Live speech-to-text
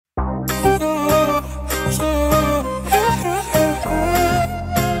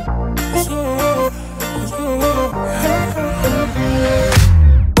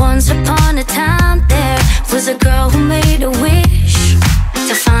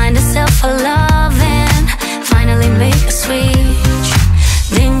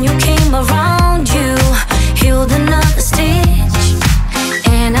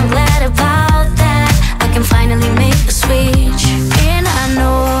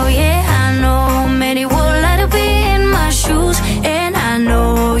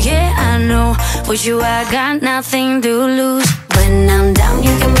With you I got nothing to lose. When I'm down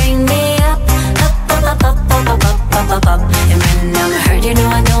you can bring me up, up, up, up, up, up, up, up, up, up. And when I'm hurt you know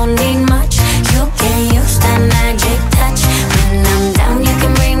I don't need much. You can use that magic touch. When I'm down you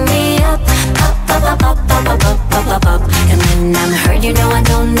can bring me up, up, up, up, up, up, up, up, up, up, up. And when I'm hurt you know I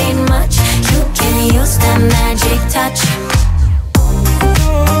don't need much. You can use that magic touch.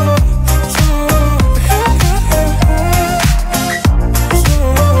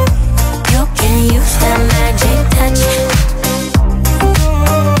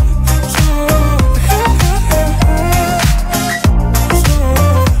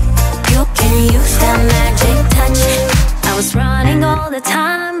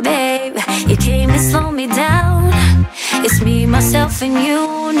 Myself and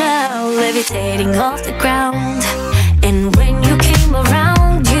you now, levitating off the ground. And when you came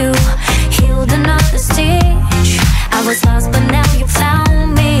around, you healed another stitch. I was lost but now you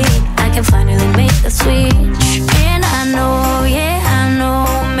found me. I can finally make the switch. And I know, yeah, I know,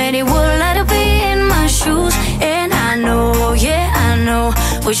 many would like to be in my shoes. And I know, yeah, I know,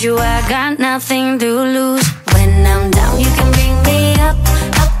 with you I got nothing to lose. When I'm down you can bring me up,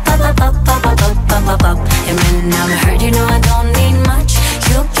 up, up, up, up, up, up, up, up, up. And when I'm hurt you know I don't need much.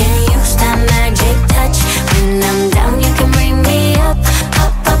 You can use that magic touch. When I'm down you can bring me up,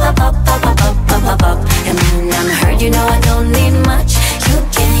 up, up, up, up, up, up, up, up, up. And when I'm hurt you know I don't need much. You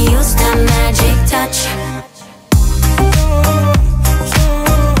can use that magic touch.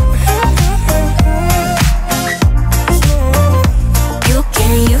 You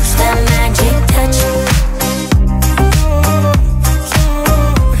can use that magic touch.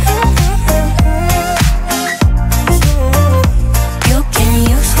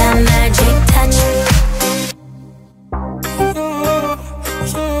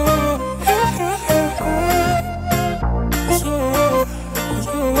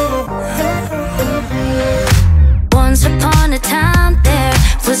 Once upon a time there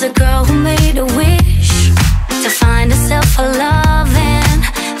was a girl who made a wish to find herself a love and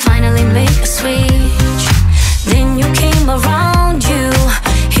finally make a switch. Then you came around, you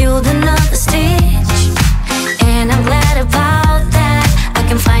healed another stitch. And I'm glad about that, I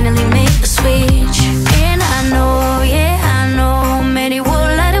can finally make a switch. And I know, yeah, I know, many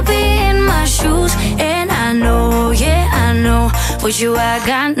would like to be in my shoes. And I know, yeah, I know, with you I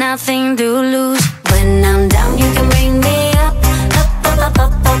got nothing to lose. When I'm down you can bring me up, up, up,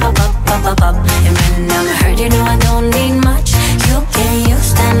 up, up, up, up, up, up, up. And when I'm hurt you know I don't need much. You can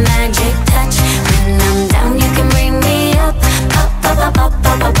use that magic touch. When I'm down you can bring me up, up, up, up,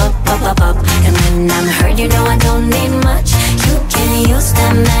 up, up, up, up, up, up. And when I'm hurt you know I don't need much. You can use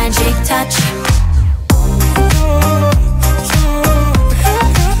that magic touch.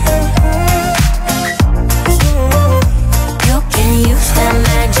 You can use that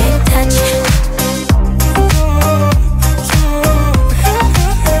magic touch.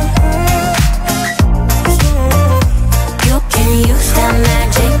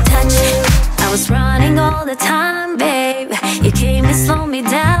 All the time, babe, you came to slow me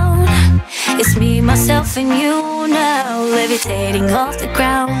down. It's me, myself and you now, levitating off the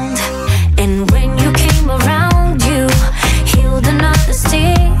ground. And when you came around, you healed another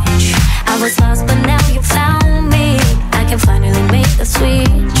stitch. I was lost but now you found me. I can finally make the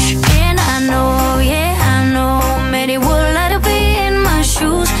switch. And I know, yeah, I know, many would like to be in my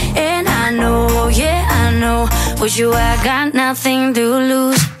shoes. And I know, yeah, I know, with you I got nothing to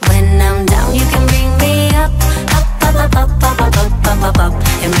lose. When I'm down you can bring me up, up, up, up, up, up, up, up, up, up.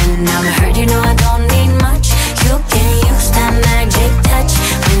 And when I'm hurt you know I don't need much. You can use that magic touch.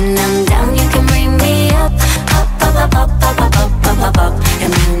 When I'm down you can bring me up, up, up, up, up, up, up, up, up, up.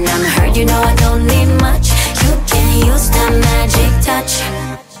 And when I'm hurt you know I don't need much. You can use that magic touch.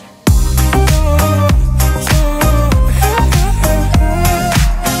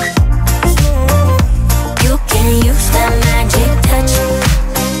 You can use that magic touch.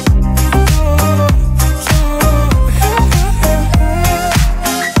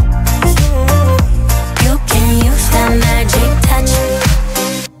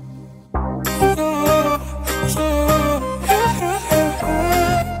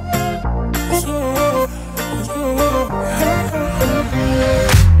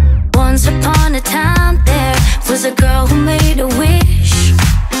 Once upon a time there was a girl who made a wish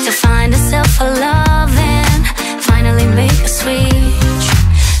to find herself a love and finally make a switch.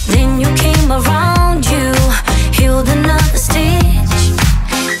 Then you came around, you healed another stitch.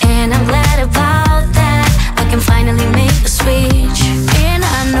 And I'm glad about that, I can finally make the switch. And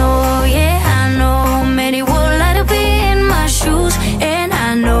I know, yeah, I know, many would like to be in my shoes. And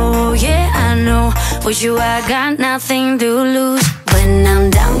I know, yeah, I know, with you I got nothing to lose. When I'm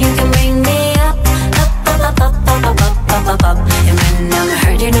down you can bring me up, up, up, up, up, up, up, up. And when I'm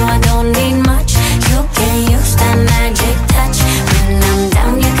hurt, you know I don't need much. You can use that magic touch. When I'm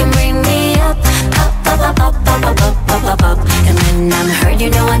down, you can bring me up, up, up, up, up, up, up, up, up, up. And when I'm hurt, you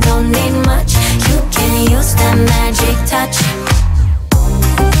know I don't need much. You can use that magic touch.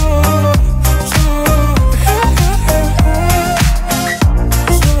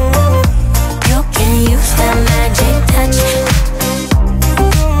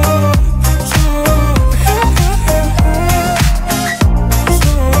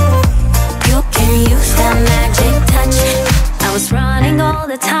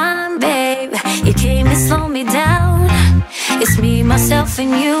 Myself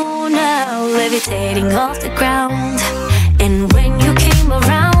and you now, levitating off the ground. And when you came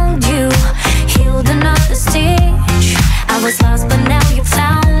around, you healed another stitch. I was lost, but now you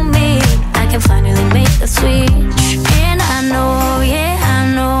found me. I can finally make the switch. And I know, yeah,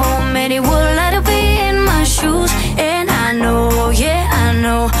 I know, many would like to be in my shoes. And I know, yeah, I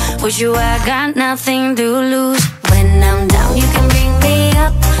know, with you I got nothing to lose. When I'm down, you can bring me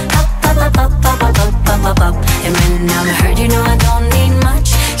up, up, up, up, up, up, up, up, up, up. And when I'm hurt, you know I don't need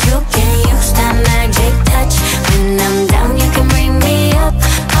much. You can use that magic touch. When I'm down, you can bring me up,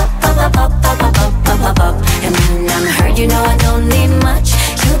 up, up, up, up, up, up, up, up, up. And when I'm hurt, you know I don't need much.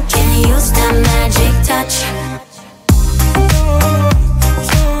 You can use that magic touch.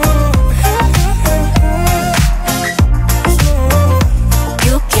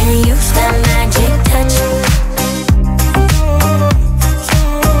 You can use that magic touch.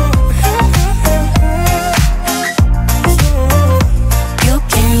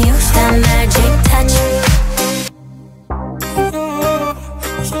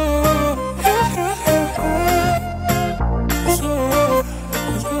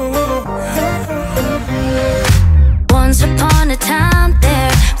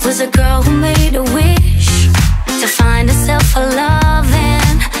 A girl who made a wish to find herself a love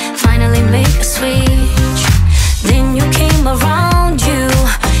and finally make a switch. Then you came around, you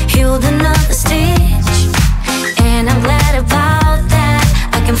healed another stitch. And I'm glad about that,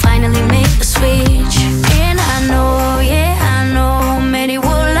 I can finally make a switch. And I know, yeah, I know, many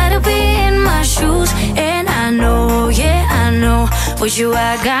would like to be in my shoes. And I know, yeah, I know, with you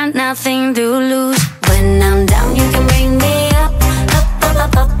I got nothing to lose. When I'm down, you can bring me up, up,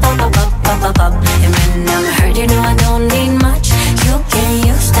 up, up, up, up, up, up, up. And when I'm hurt, you know I don't need much. You can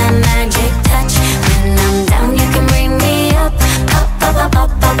use that magic touch. When I'm down, you can bring me up, up, up,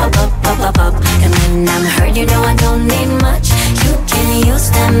 up, up, up, up, up, up, up. And when I'm hurt, you know I don't need much. You can use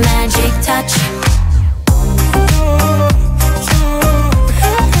that magic touch.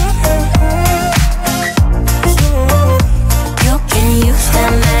 You can use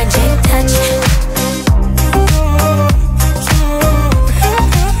that magic touch.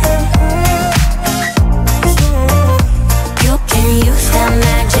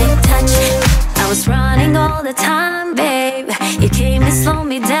 All the time, babe, you came to slow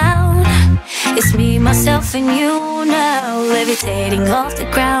me down. It's me, myself and you now, levitating off the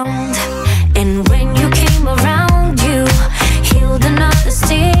ground. And when you came around, you healed another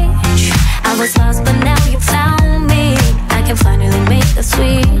stitch. I was lost, but now you found me. I can finally make the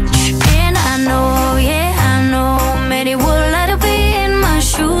switch. And I know, yeah, I know, many would like to be in my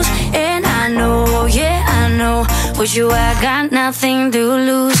shoes. And I know, yeah, I know, with you I got nothing to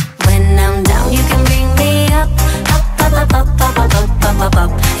lose. When I'm down, you can bring me up, up, up, up, up, up, up, up, up,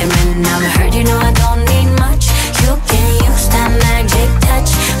 up. And when I'm hurt, you know I don't need much. You can use that magic touch.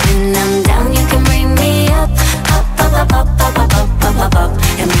 When I'm down, you can bring me up, up, up, up, up, up, up, up, up, up.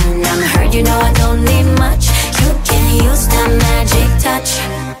 And when I'm hurt, you know I don't need much. You can use that magic touch.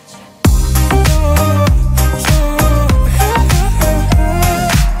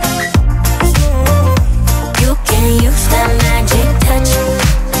 You can use that magic touch.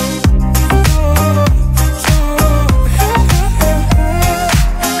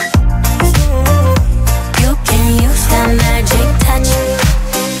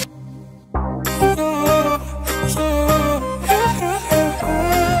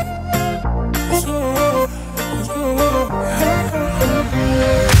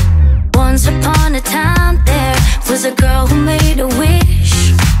 Once upon a time, there was a girl who made a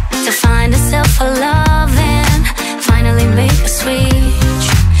wish to find herself a love and finally make a switch.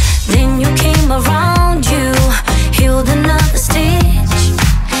 Then you came around, you healed another stitch.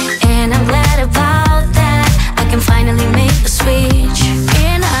 And I'm glad about that, I can finally make the switch.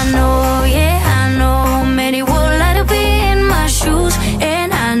 And I know, yeah, I know, many would like to be in my shoes.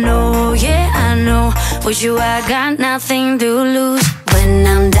 And I know, yeah, I know, with you I got nothing to lose. When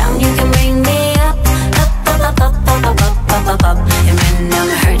I'm down, you can bring me up, up, up, up, up, up, up, up, up, up. And when I'm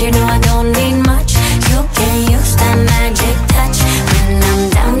hurt, you know I don't need much. You can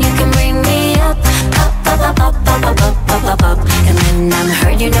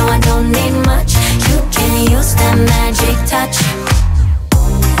you know I don't need much. You can use that magic touch.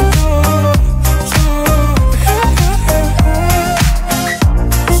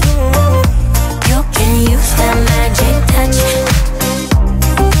 You can use that magic touch.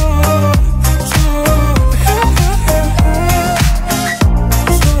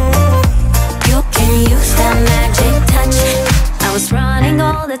 You can use that magic touch. I was running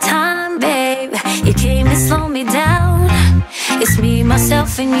all the time, babe. You came to slow me down. It's me,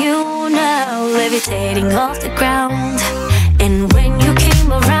 myself, and you now, levitating off the ground. And when you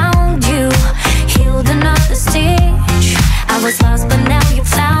came around, you healed another stitch. I was lost, but now you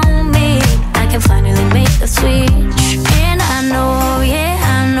found me. I can finally make the switch. And I know, yeah,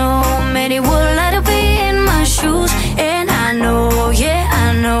 I know, many would like to be in my shoes. And I know, yeah,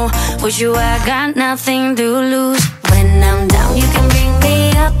 I know, with you I got nothing to lose. When I'm down, you can bring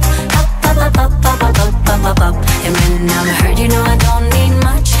me up, up, up, up, up, up, up, up, up, up, up. And when I'm hurt, you know I don't need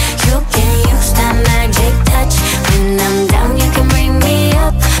much. You can use that magic touch. When I'm down, you can bring me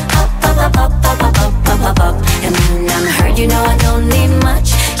up, up, up, up, up, up, up, up, up, up, up. And when I'm hurt, you know I don't need much.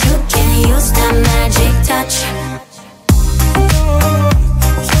 You can use that magic touch.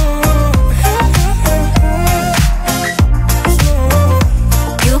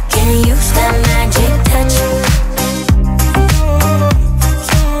 You can use that magic touch.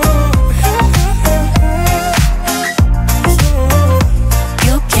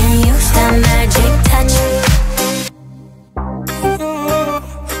 You can use that magic touch.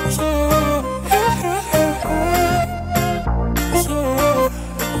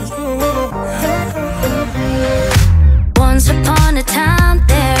 Once upon a time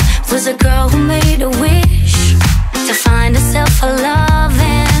there was a girl who made a wish to find herself a love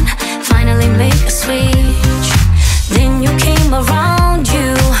and finally make a switch. Then you came around,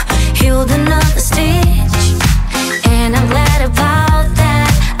 you healed another stitch. And I'm glad about that,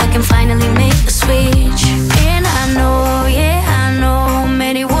 I can finally make the switch. And I know, yeah, I know,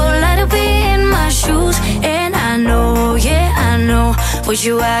 many would like to be in my shoes. And I know, yeah, I know, with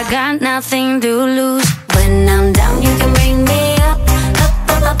you I got nothing to lose. When I'm down, you can bring me up, up,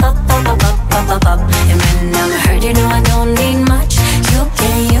 up, up, up, up, up, up, up, up, up. And when I'm hurt, you know I don't need much. You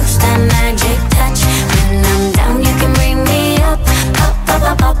can use that magic touch. When I'm down, you can bring me up, up, up,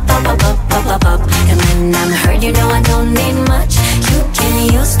 up, up, up, up, up, up, up, up. And when I'm hurt, you know I don't need much. You can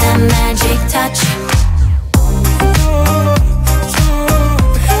use that magic touch.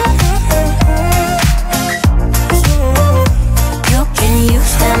 You can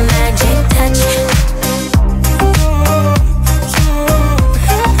use that magic touch.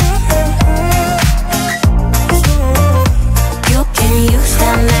 You can use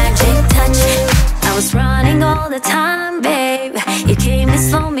that magic touch. I was running all the time, babe. You came to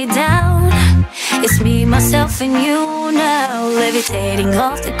slow me down. It's me, myself, and you now, levitating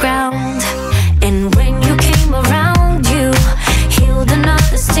off the ground. And when you came around, you healed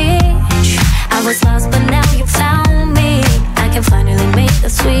another stitch. I was lost, but now you found me. I can finally make the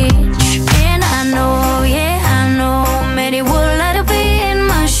switch. And I know, yeah, I know, many would like to be in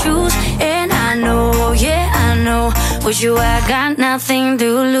my shoes. And I know, yeah, I know, with you I got nothing to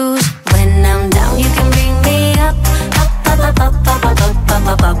lose. When I'm down, you can bring me up, up, up, up, up, up, up, up,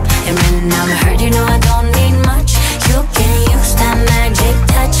 up, up. And when I'm hurt,